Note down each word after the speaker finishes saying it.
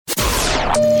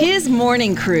His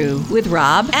morning crew with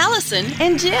Rob, Allison,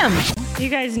 and Jim. You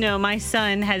guys know my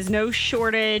son has no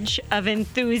shortage of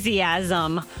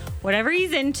enthusiasm. Whatever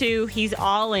he's into, he's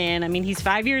all in. I mean, he's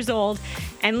 5 years old.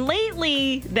 And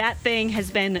lately, that thing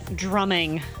has been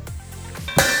drumming.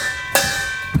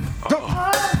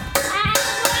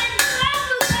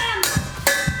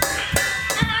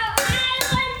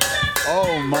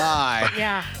 Oh, my.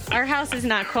 Yeah, our house is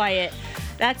not quiet.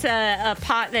 That's a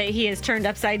pot that he has turned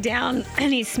upside down,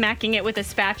 and he's smacking it with a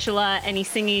spatula, and he's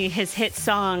singing his hit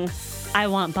song, I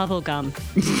Want Bubblegum.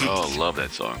 Oh, love that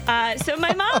song. So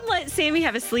my mom let Sami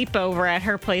have a sleepover at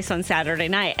her place on Saturday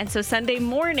night. And so Sunday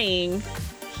morning,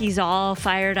 he's all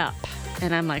fired up.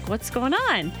 And I'm like, what's going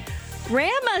on?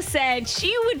 Grandma said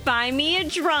she would buy me a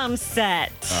drum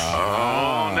set.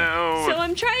 Oh, no. So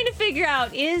I'm trying to figure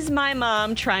out, is my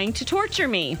mom trying to torture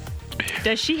me?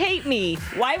 Does she hate me?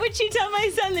 Why would she tell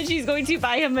my son that she's going to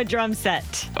buy him a drum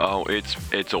set? Oh,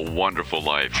 it's a wonderful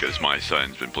life because my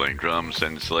son's been playing drums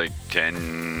since like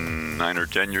 9 or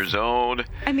 10 years old.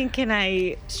 I mean, can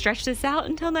I stretch this out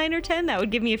until 9 or 10? That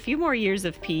would give me a few more years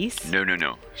of peace.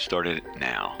 No. Start it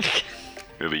now.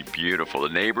 It'll be beautiful. The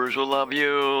neighbors will love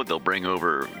you. They'll bring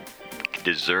over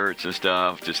desserts and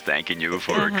stuff, just thanking you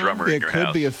for a drummer in It your could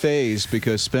house. be a phase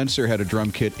because Spencer had a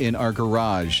drum kit in our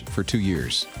garage for 2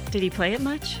 years. Did he play it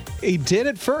much? He did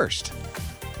at first.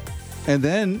 And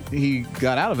then he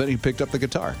got out of it and he picked up the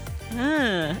guitar.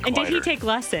 And did he Quieter. take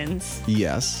lessons?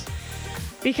 Yes.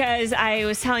 Because I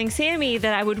was telling Sami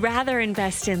that I would rather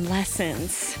invest in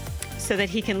lessons so that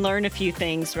he can learn a few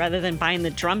things rather than buying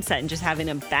the drum set and just having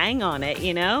him bang on it,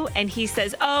 you know? And he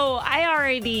says, oh, I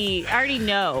already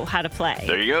know how to play.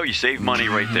 There you go. You save money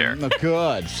right there.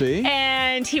 Good. See?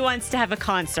 And he wants to have a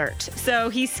concert. So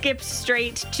he skipped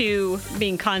straight to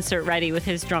being concert ready with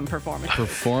his drum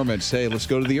performance. Hey, let's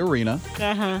go to the arena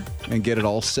and get it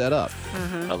all set up.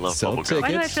 I love Sell bubblegum. Why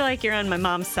do I tickets. feel like you're on my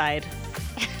mom's side?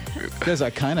 Because I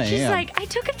kind of She's am. like, I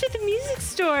took him to the music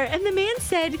store, and the man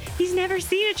said he's never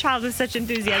seen a child with such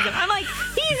enthusiasm. I'm like,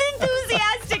 he's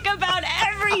enthusiastic about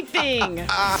everything.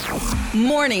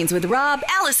 Mornings with Rob,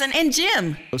 Allison, and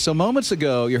Jim. So moments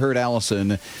ago, you heard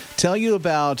Alison tell you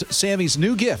about Sammy's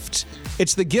new gift.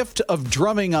 It's the gift of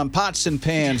drumming on pots and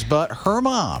pans, but her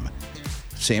mom,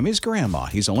 Sammy's grandma,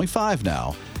 he's only 5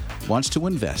 now, wants to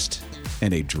invest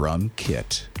in a drum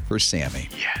kit for Sami.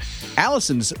 Yes.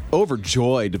 Allison's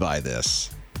overjoyed by this.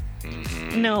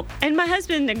 No, and my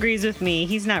husband agrees with me.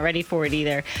 He's not ready for it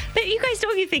either. But you guys,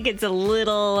 don't you think it's a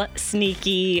little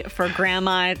sneaky for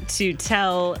Grandma to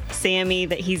tell Sami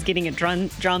that he's getting a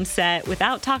drum set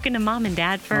without talking to Mom and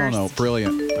Dad first? Oh, no.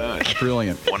 Brilliant.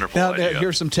 Brilliant. Wonderful Now, idea.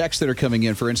 here's some texts that are coming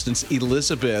in. For instance,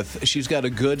 Elizabeth, she's got a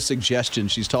good suggestion.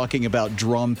 She's talking about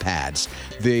drum pads.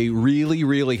 They really,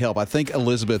 really help. I think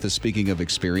Elizabeth is speaking of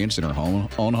experience in her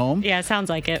own home. Yeah, sounds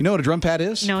like it. You know what a drum pad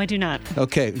is? No, I do not.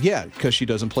 Okay, yeah, because she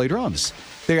doesn't play drums.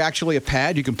 They're actually a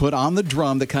pad you can put on the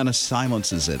drum that kind of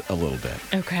silences it a little bit.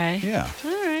 Okay. Yeah.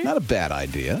 All right. Not a bad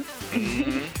idea.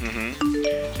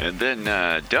 And then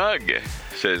Doug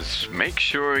says, make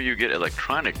sure you get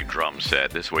electronic drum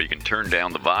set. This way you can turn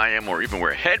down the volume or even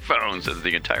wear headphones so that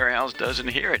the entire house doesn't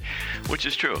hear it, which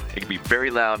is true. It can be very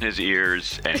loud in his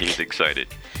ears, and he's excited.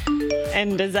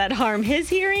 And does that harm his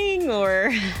hearing,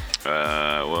 or?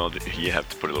 Well, you have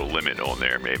to put a little limit on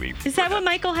there, maybe. Is that what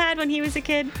Michael had when he was a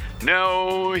kid?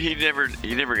 No, he never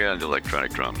got into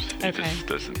electronic drums. It Okay. just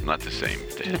doesn't, not the same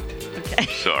to him. Okay.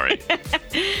 Sorry.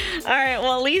 All right,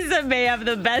 well, Lisa may have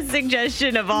the best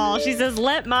suggestion of all. She says,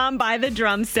 let Mom buy the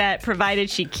drum set, provided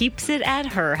she keeps it at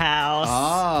her house.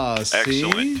 Ah, see?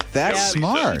 Excellent. That's Yeah,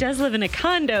 smart. She does live in a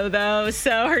condo, though,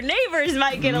 so her neighbors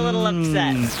might get a little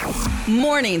upset.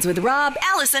 Mornings with Rob,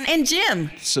 Allison, and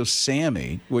Jim. So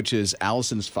Sami, which is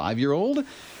Allison's 5-year-old,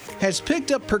 has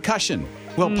picked up percussion.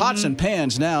 Well, pots and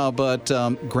pans now, but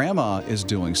Grandma is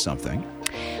doing something.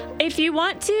 If you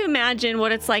want to imagine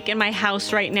what it's like in my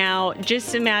house right now,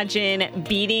 just imagine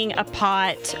beating a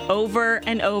pot over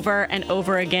and over and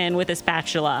over again with a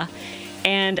spatula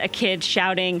and a kid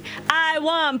shouting, I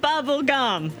want bubble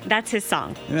gum. That's his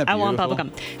song. Isn't that I want bubble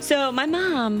beautiful? gum. So my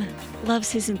mom loves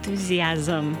his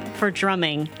enthusiasm for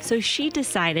drumming. So she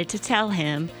decided to tell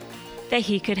him that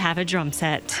he could have a drum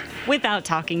set without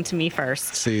talking to me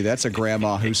first. See, that's a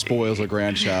grandma who spoils a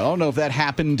grandchild. I don't know if that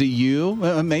happened to you.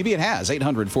 Maybe it has.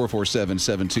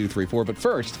 800-447-7234. But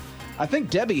first, I think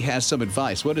Debbie has some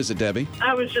advice. What is it, Debbie?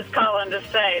 I was just calling to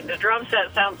say the drum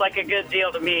set sounds like a good deal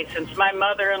to me, since my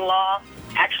mother-in-law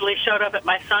actually showed up at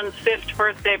my son's 5th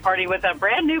birthday party with a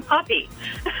brand new puppy.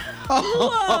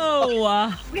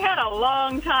 Whoa. We had a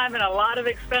long time and a lot of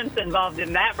expense involved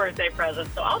in that birthday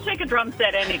present, so I'll take a drum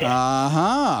set any day.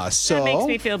 So That makes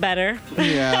me feel better.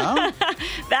 yeah.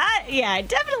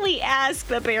 Definitely ask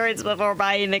the parents before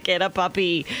buying the kid a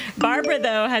puppy. Barbara,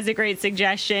 though, has a great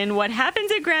suggestion. What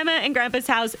happens at Grandma and Grandpa's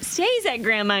house stays at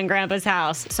Grandma and Grandpa's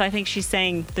house. So I think she's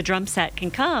saying the drum set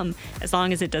can come as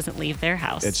long as it doesn't leave their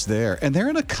house. It's there. And they're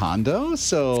in a condo,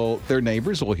 so their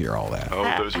neighbors will hear all that. Oh,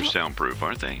 those are soundproof,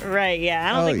 aren't they? Right, yeah.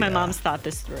 I don't think my yeah. mom's thought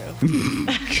this through.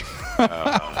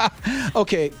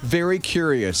 Okay, very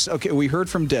curious. Okay, we heard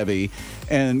from Debbie,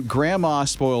 and Grandma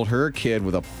spoiled her kid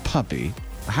with a puppy.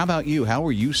 How about you? How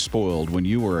were you spoiled when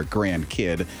you were a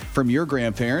grandkid from your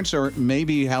grandparents, or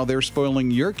maybe how they're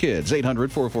spoiling your kids?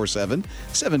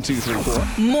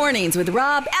 800-447-7234. Mornings with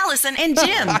Rob, Allison, and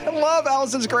Jim. I love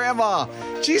Allison's grandma.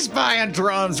 She's buying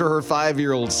drums for her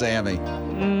 5-year-old Sammy.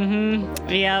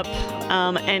 Yep.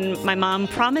 And my mom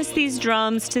promised these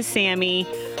drums to Sammy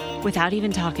without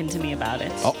even talking to me about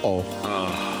it. Uh-oh.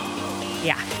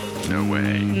 Yeah. No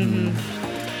way.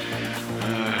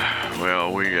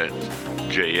 Well, we got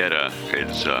Jayetta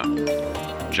is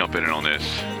jumping in on this.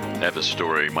 I have a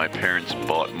story. My parents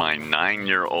bought my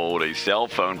 9-year-old a cell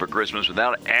phone for Christmas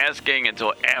without asking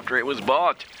until after it was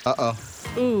bought. Uh-oh.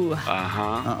 Ooh. It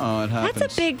happens.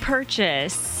 That's a big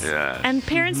purchase. Yes. And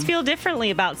parents feel differently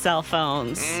about cell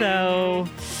phones. So,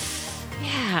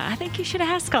 yeah, I think you should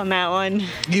ask on that one.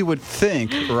 You would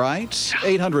think, right?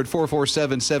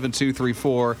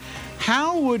 800-447-7234.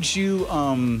 How would you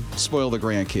spoil the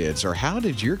grandkids, or how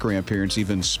did your grandparents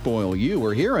even spoil you?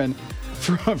 We're hearing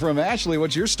from Ashley.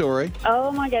 What's your story?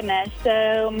 Oh, my goodness.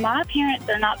 So my parents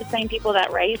are not the same people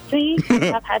that raised me.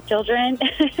 I've had children.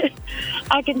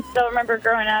 I can still remember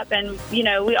growing up, and,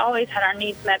 we always had our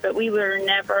needs met, but we were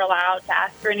never allowed to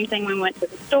ask for anything when we went to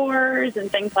the stores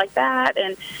and things like that.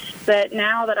 But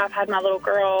now that I've had my little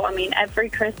girl, every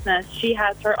Christmas, she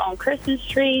has her own Christmas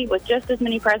tree with just as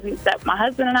many presents that my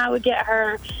husband and I would get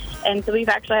her. And so we've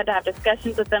actually had to have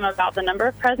discussions with them about the number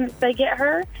of presents they get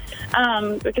her,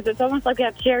 because it's almost like we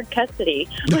have shared custody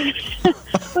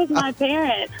with my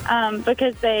parents,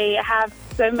 because they have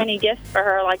so many gifts for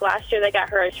her. Like last year, they got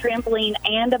her a trampoline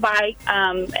and a bike,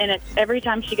 and it's every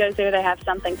time she goes there, they have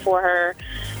something for her.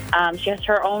 She has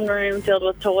her own room filled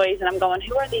with toys, and I'm going,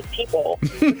 who are these people?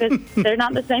 Because they're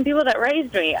not the same people that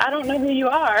raised me. I don't know who you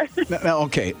are. Now,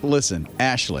 okay, listen,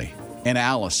 Ashley and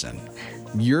Allison,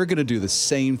 you're going to do the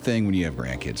same thing when you have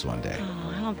grandkids one day.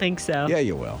 Oh, I don't think so. Yeah,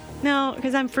 you will. No,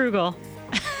 because I'm frugal.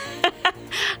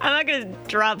 I'm not going to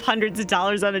drop hundreds of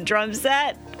dollars on a drum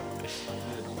set.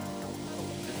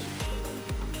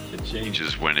 It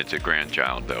changes when it's a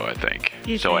grandchild, though, I think.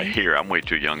 You So I think? hear, I'm way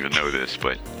too young to know this,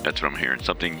 but that's what I'm hearing.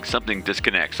 Something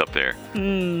disconnects up there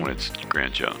when it's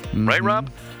grandchild. Right, Rob?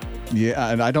 Yeah,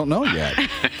 and I don't know yet. I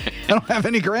don't have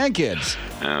any grandkids.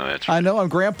 Oh, that's I know I'm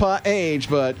grandpa age,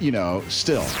 but,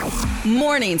 still.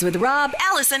 Mornings with Rob,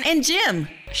 Allison, and Jim.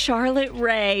 Charlotte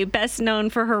Rae, best known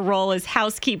for her role as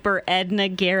housekeeper Edna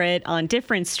Garrett on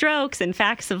Different Strokes and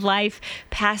Facts of Life,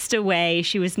 passed away.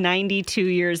 She was 92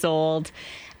 years old.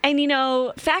 And,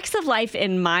 Facts of Life,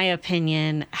 in my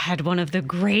opinion, had one of the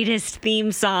greatest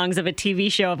theme songs of a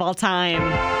TV show of all time.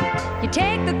 You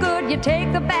take the good, you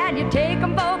take the bad, you take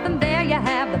them both, and there you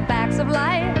have the facts of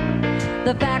life.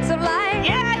 The facts of life.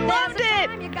 Yeah, I loved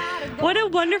it. What a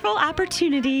wonderful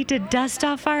opportunity to dust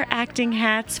off our acting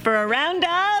hats for a round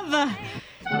of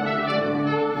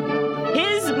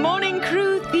His Morning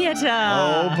Crew Theater.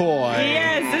 Oh, boy.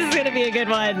 Yes, this is going to be a good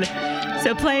one.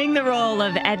 So playing the role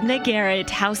of Edna Garrett,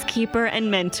 housekeeper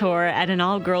and mentor at an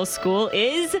all-girls school,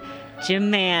 is Jim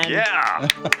Mann. Yeah.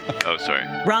 Oh, sorry.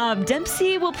 Rob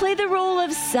Dempsey will play the role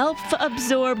of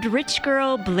self-absorbed rich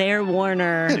girl Blair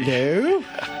Warner. Hello?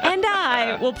 And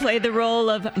I will play the role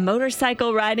of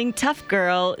motorcycle riding tough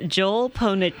girl Joe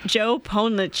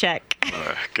Ponacek.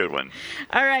 Good one.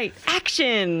 All right,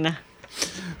 action.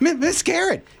 Miss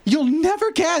Garrett, you'll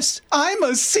never guess. I'm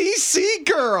a CC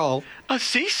girl. A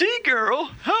CC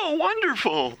girl? How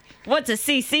wonderful. What's a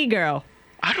CC girl?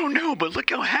 I don't know, but look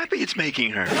how happy it's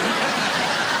making her.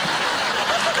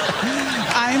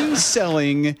 I'm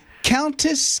selling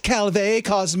Countess Calvé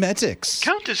Cosmetics.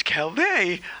 Countess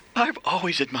Calvé? I've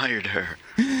always admired her.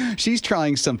 She's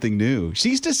trying something new.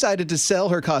 She's decided to sell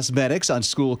her cosmetics on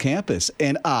school campus,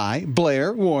 and I,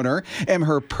 Blair Warner, am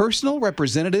her personal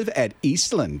representative at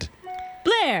Eastland.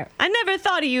 Blair, I never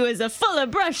thought of you as a fuller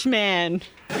brush man.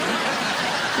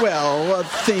 Well,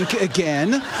 think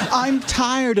again. I'm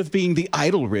tired of being the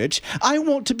idle rich. I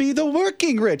want to be the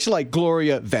working rich, like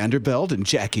Gloria Vanderbilt and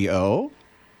Jackie O.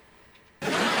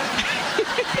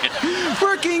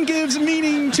 Working gives gives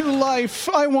meaning to life.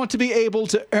 I want to be able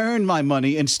to earn my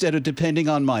money instead of depending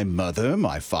on my mother,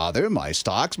 my father, my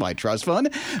stocks, my trust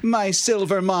fund, my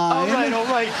silver mine. All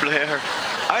right, Blair.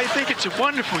 I think it's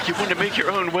wonderful you want to make your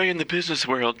own way in the business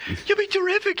world. You'll be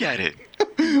terrific at it.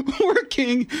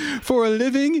 Working for a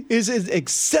living is an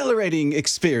exhilarating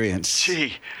experience.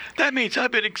 Gee, that means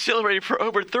I've been accelerating for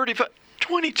over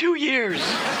 22 years.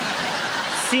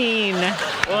 Scene.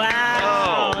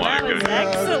 Wow. Oh, my that was goodness.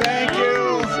 excellent. Thank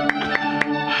you.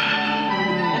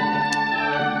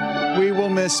 We will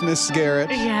miss Miss Garrett.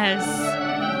 Yes.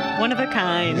 One of a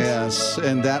kind. Yes,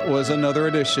 and that was another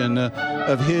edition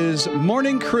of his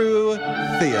Morning Crew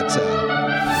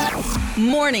Theater.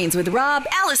 Mornings with Rob,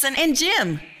 Allison, and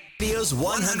Jim. Radio's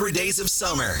 100 Days of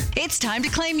Summer. It's time to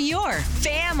claim your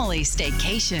family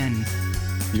staycation.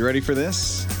 You ready for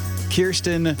this?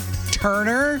 Kirsten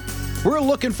Turner, we're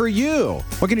looking for you.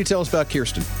 What can you tell us about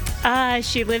Kirsten?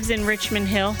 She lives in Richmond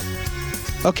Hill.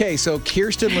 Okay, so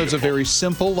Kirsten lives a very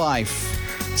simple life.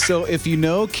 So if you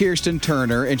know Kirsten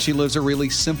Turner and she lives a really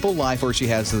simple life, or she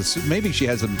has this, maybe she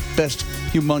has the best,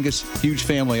 humongous, huge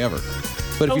family ever.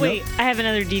 But if Oh, you wait. I have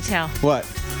another detail. What?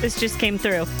 This just came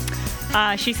through.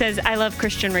 She says, I love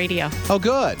Christian radio. Oh,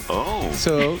 good. Oh.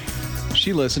 So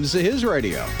she listens to his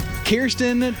radio.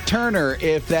 Kirsten Turner,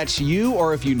 if that's you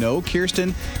or if you know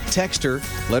Kirsten, text her.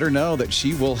 Let her know that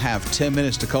she will have 10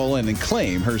 minutes to call in and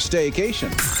claim her staycation.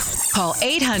 Call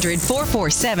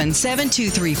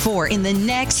 800-447-7234 in the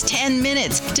next 10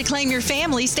 minutes to claim your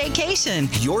family staycation.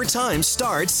 Your time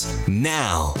starts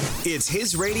now. It's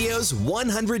His Radio's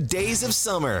 100 Days of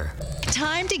Summer.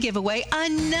 Time to give away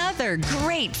another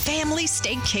great family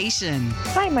staycation.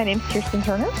 Hi, my name's Kirsten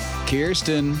Turner.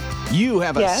 Kirsten, you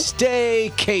have a Yes?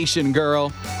 staycation,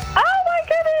 girl. Oh my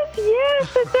goodness, yes,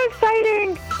 that's so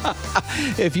exciting.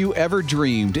 If you ever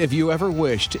dreamed, if you ever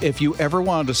wished, if you ever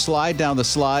wanted to slide down the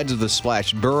slides of the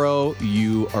Splash Burrow,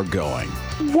 you are going.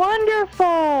 Wonderful.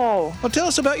 Well, tell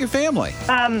us about your family.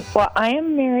 Well, I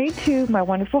am married to my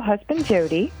wonderful husband,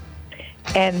 Jody,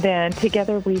 and then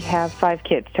together we have 5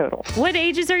 kids total. What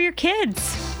ages are your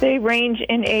kids? They range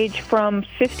in age from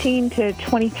 15 to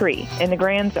 23, and the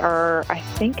grands are, I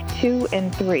think, 2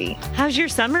 and 3. How's your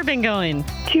summer been going?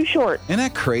 Too short. Isn't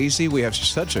that crazy? We have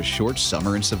such a short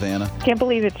summer in Savannah. Can't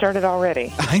believe it started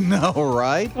already. I know,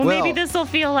 right? Well, maybe this will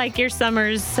feel like your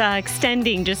summer's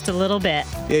extending just a little bit.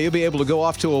 Yeah, you'll be able to go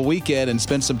off to a weekend and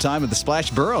spend some time at the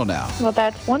Splash Burrow now. Well,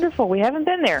 that's wonderful. We haven't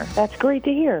been there. That's great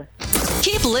to hear.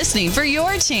 Keep listening for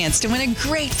your chance to win a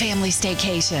great family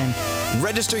staycation.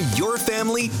 Register your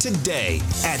family today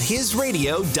at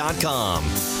hisradio.com.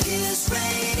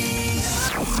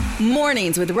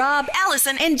 Mornings with Rob,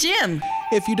 Allison, and Jim.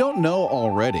 If you don't know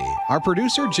already, our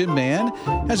producer, Jim Mann,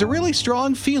 has a really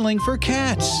strong feeling for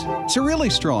cats. It's a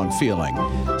really strong feeling.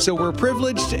 So we're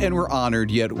privileged and we're honored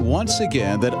yet once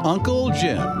again that Uncle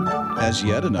Jim has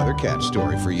yet another cat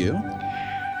story for you.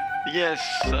 Yes,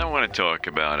 I want to talk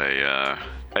about a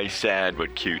sad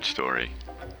but cute story.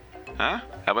 Huh?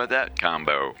 How about that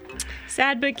combo?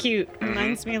 Sad but cute.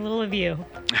 Reminds me a little of you.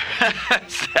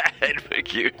 Sad but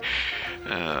cute.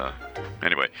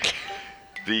 Anyway,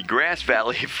 the Grass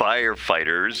Valley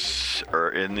firefighters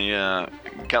are in the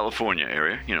California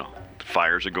area. You know,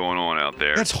 fires are going on out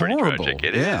there. That's It's pretty horrible. tragic.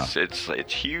 It Yeah. is.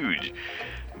 It's huge.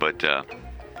 But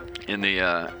in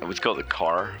the what's called the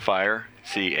Carr Fire,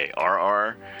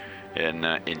 CARR.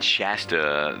 In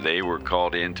Shasta, they were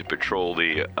called in to patrol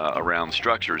the around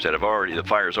structures that the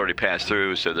fire's already passed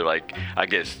through. So they're like, I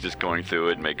guess, just going through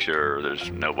it, make sure there's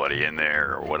nobody in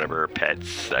there or whatever,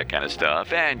 pets, that kind of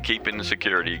stuff, and keeping the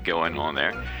security going on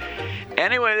there.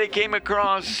 Anyway, they came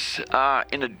across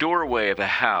in a doorway of a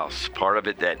house, part of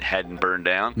it that hadn't burned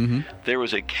down. There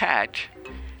was a cat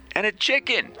and a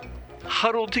chicken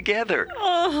huddled together.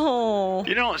 Oh.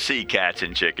 You don't see cats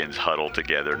and chickens huddled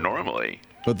together normally.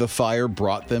 But the fire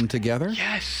brought them together?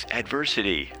 Yes,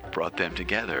 adversity brought them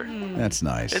together. That's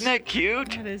nice. Isn't that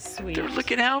cute? That is sweet. They're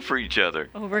looking out for each other.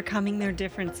 Overcoming their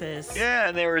differences. Yeah,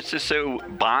 and they were just so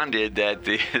bonded that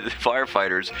the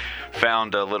firefighters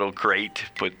found a little crate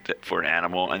for an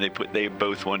animal, and they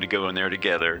both wanted to go in there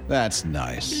together. That's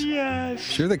nice. Yes.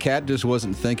 Sure the cat just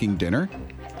wasn't thinking dinner?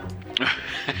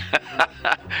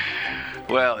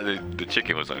 Well, the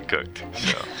chicken was uncooked,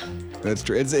 so. That's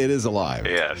true. It is alive.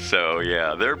 Yeah, so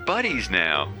yeah, they're buddies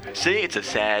now. See, it's a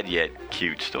sad yet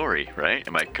cute story, right?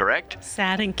 Am I correct?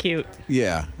 Sad and cute.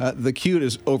 Yeah. The cute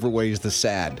overweighs the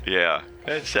sad. Yeah,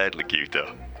 that's sadly cute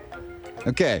though.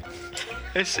 Okay.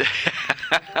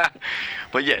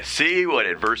 But yeah, see what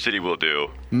adversity will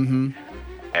do.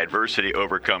 Adversity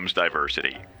overcomes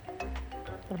diversity.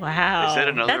 Wow. Is that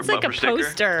another That's like a bumper sticker?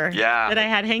 poster Yeah. that I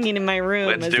had hanging in my room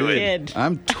Let's as do a it. kid.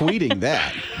 I'm tweeting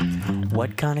that.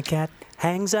 What kind of cat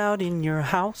hangs out in your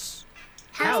house?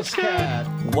 House cat.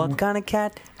 What kind of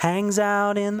cat hangs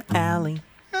out in the alley?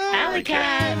 Alley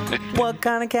cat. What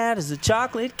kind of cat is a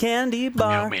chocolate candy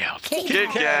bar? Help me out. Kit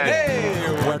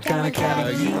Kat. What kind of cat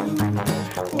are you?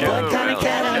 What kind of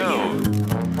cat are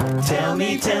you? Tell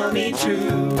me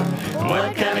true.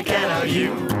 What kind of cat are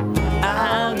you?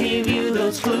 I'll give you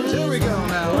those clues. Here we go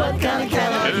now. What kind of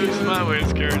cat are you? Who's my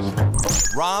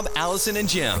whiskers? Rob, Allison, and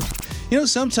Jim. You know,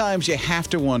 sometimes you have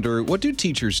to wonder, what do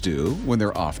teachers do when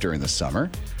they're off during the summer?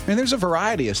 I mean, there's a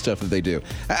variety of stuff that they do.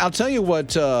 I'll tell you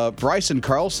what Bryson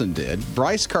Carlson did.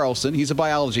 Bryce Carlson, he's a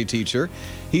biology teacher.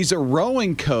 He's a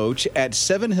rowing coach at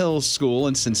Seven Hills School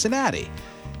in Cincinnati.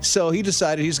 So he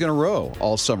decided he's going to row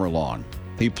all summer long.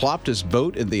 He plopped his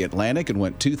boat in the Atlantic and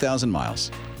went 2,000 miles.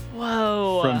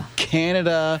 Whoa. From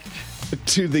Canada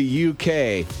to the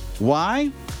UK.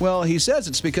 Why? Well, he says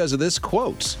it's because of this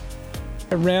quote.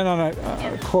 I ran on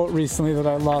a quote recently that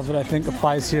I love that I think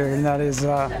applies here, and that is,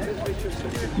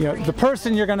 the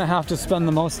person you're going to have to spend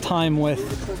the most time with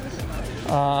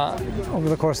over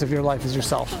the course of your life is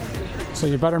yourself. So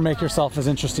you better make yourself as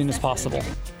interesting as possible.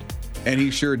 And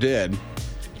he sure did.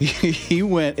 He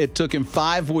went, it took him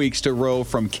 5 weeks to row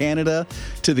from Canada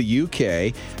to the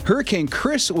UK. Hurricane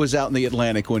Chris was out in the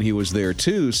Atlantic when he was there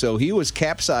too, so he was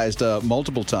capsized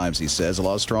multiple times, he says. A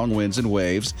lot of strong winds and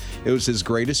waves. It was his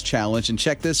greatest challenge. And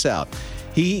check this out.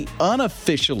 He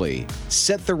unofficially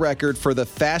set the record for the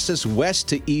fastest west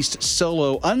to east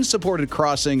solo unsupported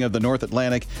crossing of the North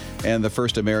Atlantic and the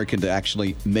first American to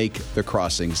actually make the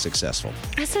crossing successful.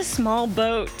 That's a small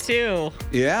boat, too.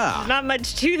 Yeah. Not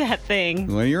much to that thing.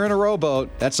 When you're in a rowboat,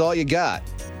 that's all you got.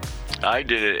 I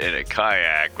did it in a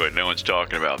kayak, but no one's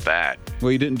talking about that.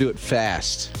 Well, you didn't do it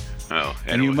fast. Oh,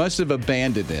 And you must have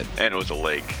abandoned it. And it was a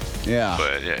lake. Yeah.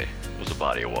 But yeah, it was a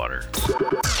body of water.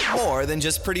 More than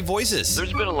just pretty voices.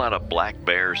 There's been a lot of black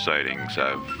bear sightings.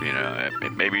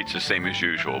 Maybe it's the same as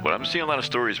usual, but I'm seeing a lot of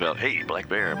stories about, hey, black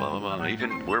bear, blah, blah, blah.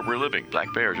 Even where we're living,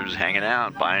 black bears are just hanging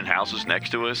out, buying houses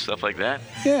next to us, stuff like that.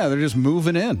 Yeah, they're just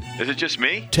moving in. Is it just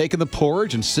me? Taking the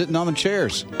porridge and sitting on the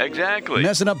chairs. Exactly.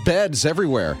 Messing up beds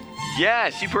everywhere.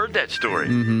 Yes, you've heard that story.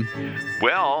 Mm-hmm.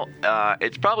 Well,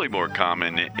 it's probably more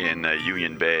common in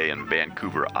Union Bay and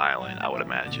Vancouver Island, I would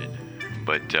imagine.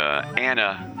 But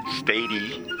Anna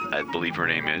Stady, I believe her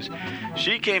name is,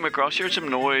 she heard some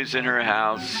noise in her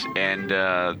house, and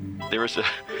there was a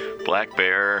black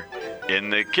bear in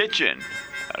the kitchen,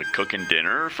 cooking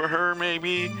dinner for her,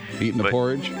 maybe. Eating the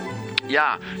porridge?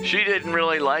 Yeah, she didn't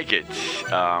really like it.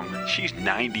 She's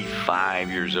 95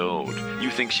 years old. You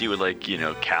think she would,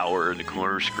 cower in the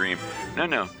corner, scream?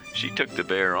 No, she took the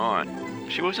bear on.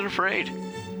 She wasn't afraid.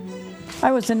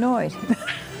 I was annoyed.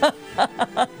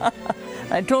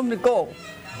 I told him to go.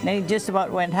 And he just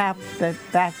about went half the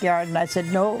backyard, and I said,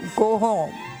 no, go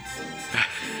home.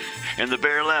 And the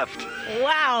bear left.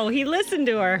 Wow, he listened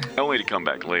to her. Only to come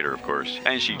back later, of course.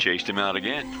 And she chased him out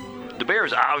again. The bear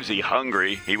was obviously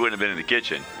hungry. He wouldn't have been in the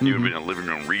kitchen. He would have been in the living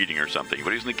room reading or something, but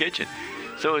he was in the kitchen.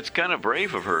 So it's kind of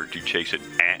brave of her to chase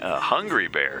a hungry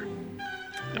bear.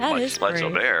 That is Less a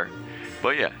brave. bear.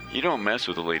 But yeah, you don't mess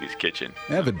with a lady's kitchen.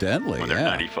 Evidently, when they're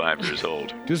yeah. 95 years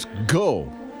old. Just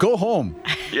go. Go home.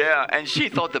 Yeah, and she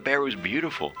thought the bear was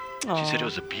beautiful. Aw. She said it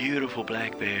was a beautiful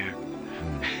black bear.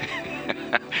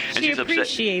 And She she's upset.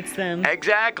 appreciates them.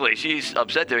 Exactly. She's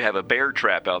upset they have a bear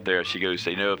trap out there. She goes,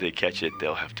 they know if they catch it,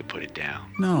 they'll have to put it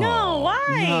down. No,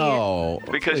 why? No.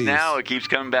 Because please. now it keeps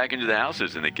coming back into the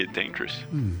houses and they get dangerous.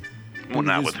 Well,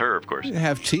 not with her, of course.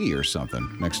 Have tea or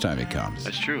something next time he comes.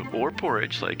 That's true. Or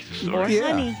porridge, like the story. Or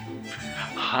honey.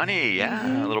 Honey,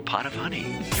 yeah. A little pot of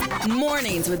honey.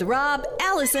 Mornings with Rob,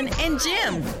 Allison, and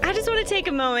Jim. I just want to take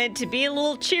a moment to be a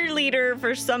little cheerleader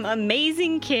for some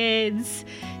amazing kids.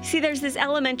 See, there's this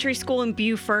elementary school in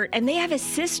Beaufort, and they have a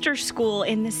sister school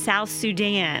in the South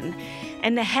Sudan.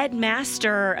 And the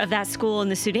headmaster of that school in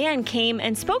the Sudan came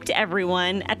and spoke to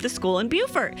everyone at the school in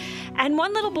Beaufort. And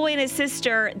one little boy and his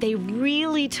sister, they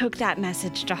really took that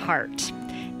message to heart.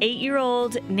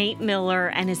 8-year-old Nate Miller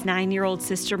and his 9-year-old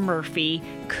sister Murphy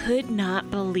could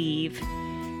not believe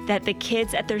that the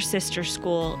kids at their sister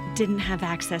school didn't have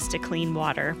access to clean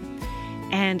water.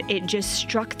 And it just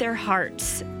struck their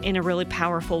hearts in a really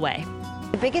powerful way.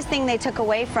 The biggest thing they took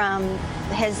away from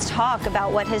his talk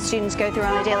about what his students go through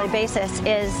on a daily basis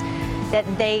is that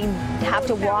they have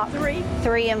to walk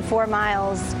 3 and 4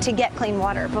 miles to get clean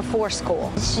water before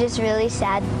school. It's just really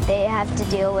sad they have to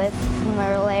deal with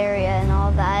malaria and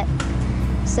all that.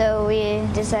 So we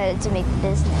decided to make the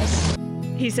business.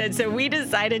 He said, so we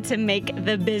decided to make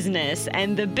the business.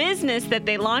 And the business that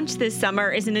they launched this summer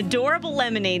is an adorable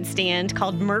lemonade stand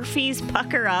called Murphy's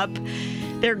Pucker Up.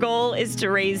 Their goal is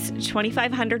to raise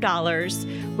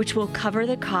 $2,500, which will cover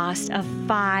the cost of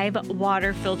 5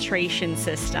 water filtration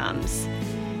systems.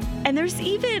 And there's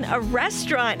even a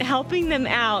restaurant helping them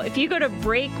out. If you go to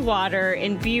Breakwater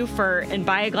in Beaufort and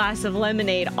buy a glass of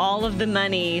lemonade, all of the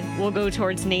money will go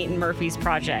towards Nate and Murphy's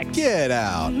project. Get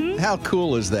out. How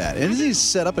cool is that? And is he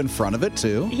set up in front of it,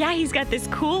 too? Yeah, he's got this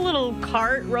cool little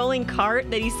rolling cart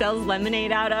that he sells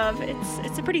lemonade out of.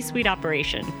 It's a pretty sweet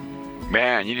operation.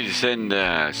 Man, you need to send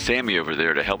Sami over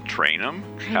there to help train him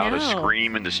how to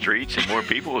scream in the streets, and more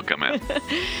people will come out.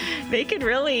 They could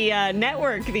really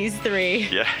network, these 3.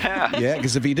 Yeah. Yeah,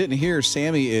 because if you didn't hear,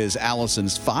 Sami is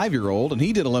Allison's 5-year-old, and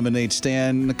he did a lemonade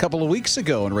stand a couple of weeks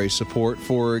ago and raised support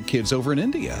for kids over in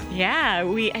India. Yeah,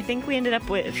 I think we ended up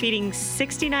feeding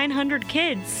 6,900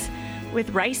 kids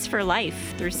with Rice for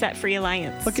Life through Set Free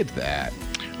Alliance. Look at that.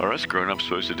 Are us grown-ups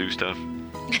supposed to do stuff?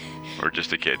 Or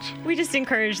just the kids? We just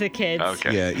encourage the kids.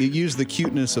 Okay. Yeah, you use the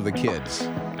cuteness of the kids.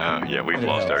 Yeah, we've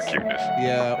lost our cuteness.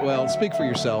 Yeah, well, speak for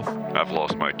yourself. I've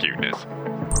lost my cuteness.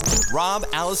 Rob,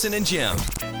 Allison, and Jim.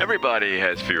 Everybody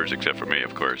has fears except for me,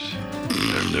 of course.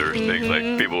 There's things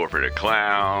like people are afraid of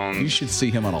clowns. You should see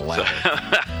him on a ladder.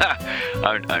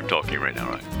 I'm talking right now,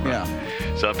 right?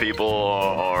 Yeah. Some people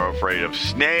are afraid of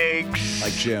snakes.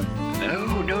 Like Jim.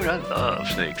 No, not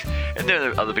snakes. And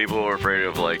there are other people who are afraid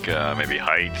of, like, maybe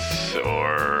heights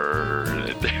or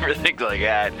different things like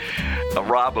that.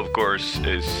 Rob, of course,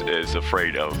 is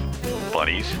afraid of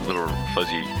bunnies, little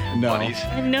fuzzy bunnies.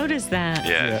 I've noticed that.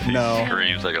 Yeah, she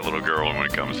screams like a little girl when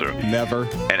it comes through. Never.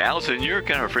 And Allison, you're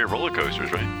kind of afraid of roller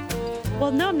coasters, right?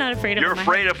 Well, no, I'm not afraid of them. You're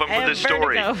afraid of them for this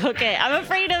story. Okay, I'm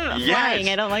afraid of flying.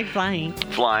 I don't like flying.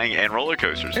 Flying and roller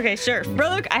coasters. Okay, sure.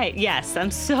 Yes, I'm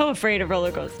so afraid of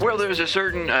roller coasters. Well, there's a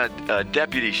certain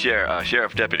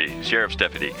sheriff's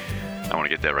deputy. I want to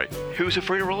get that right. Who's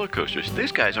afraid of roller coasters?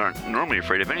 These guys aren't normally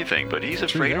afraid of anything, but he's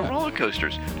afraid of roller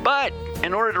coasters. But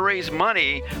in order to raise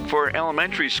money for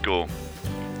elementary school,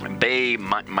 Bay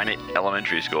Minute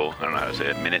Elementary School, I don't know how to say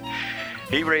it, Minute.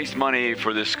 He raised money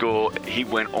for this school. He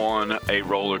went on a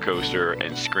roller coaster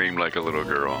and screamed like a little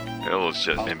girl. It was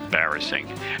just embarrassing.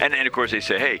 And of course, they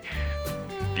say, hey,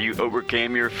 you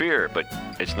overcame your fear, but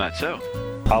it's not so.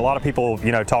 A lot of people,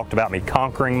 talked about me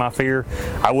conquering my fear.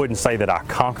 I wouldn't say that I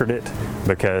conquered it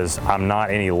because I'm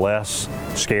not any less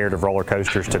scared of roller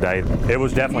coasters today. It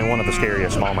was definitely one of the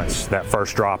scariest moments, that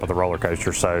first drop of the roller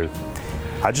coaster. So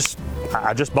I just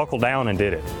buckled down and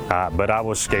did it. But I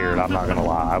was scared, I'm not going to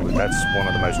lie. That's one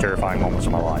of the most terrifying moments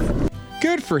of my life.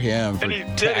 Good for him for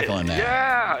and tackling that.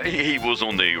 Yeah, he was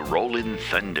on the Rolling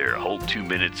Thunder, whole 2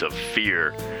 minutes of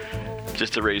fear,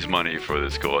 just to raise money for the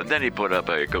school. And then he put up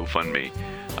a GoFundMe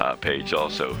page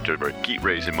also to keep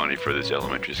raising money for this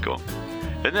elementary school.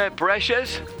 Isn't that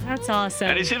precious? That's awesome.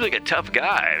 And he seems like a tough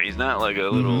guy. He's not like a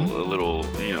little,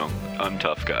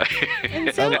 untough guy.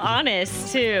 And so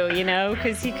honest, too,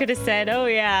 because he could have said, oh,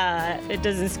 yeah, it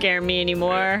doesn't scare me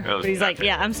anymore. But he's like,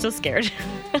 yeah, I'm still scared.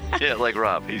 Yeah, like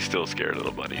Rob. He's still scared of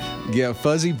little bunnies. Yeah,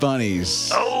 fuzzy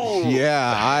bunnies. Oh!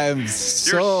 Yeah, I'm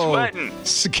so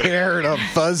scared of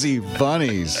fuzzy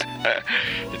bunnies.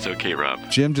 It's okay, Rob.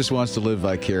 Jim just wants to live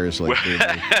vicariously through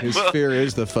me. His fear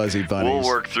is the fuzzy bunnies. We'll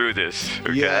work through this,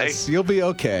 okay? Yes, you'll be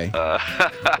okay.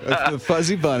 The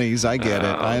fuzzy bunnies, I get it.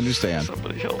 I understand.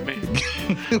 Somebody help me.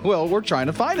 Well, we're trying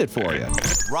to find it for you.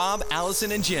 Rob,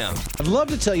 Allison, and Jim. I'd love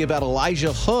to tell you about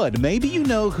Elijah Hood. Maybe you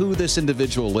know who this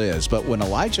individual is, but when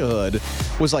Elijah Hood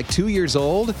was like 2 years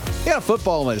old, he had a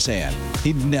football in his hand.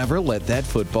 He'd never let that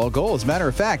football go. As a matter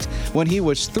of fact, when he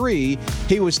was 3,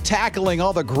 he was tackling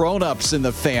all the grown-ups in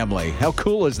the family. How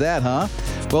cool is that, huh?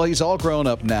 Well, he's all grown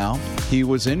up now. He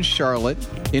was in Charlotte,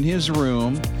 in his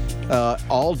room,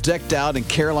 all decked out in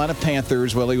Carolina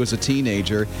Panthers while he was a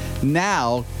teenager.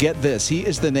 Now, get this, he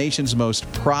is the nation's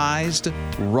most prized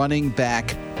running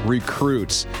back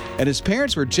recruits. And his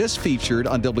parents were just featured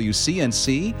on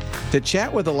WCNC to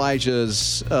chat with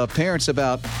Elijah's parents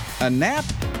about a nap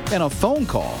and a phone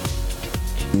call.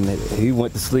 He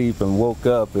went to sleep and woke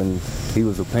up and he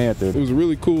was a Panther. It was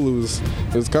really cool.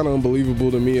 It was kind of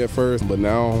unbelievable to me at first, but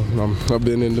now I've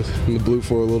been in the blue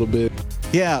for a little bit.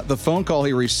 Yeah, the phone call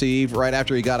he received right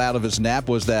after he got out of his nap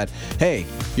was that, hey,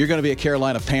 you're going to be a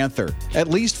Carolina Panther, at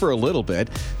least for a little bit.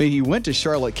 But he went to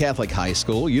Charlotte Catholic High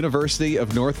School, University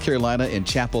of North Carolina in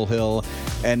Chapel Hill,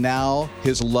 and now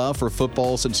his love for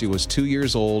football since he was 2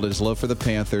 years old, his love for the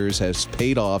Panthers has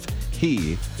paid off.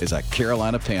 He is a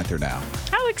Carolina Panther now.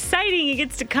 How exciting he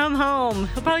gets to come home.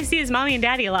 He'll probably see his mommy and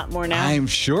daddy a lot more now. I'm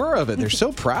sure of it. They're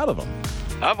so proud of him.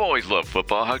 I've always loved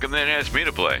football. How come they didn't ask me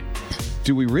to play?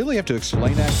 Do we really have to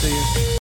explain that to you?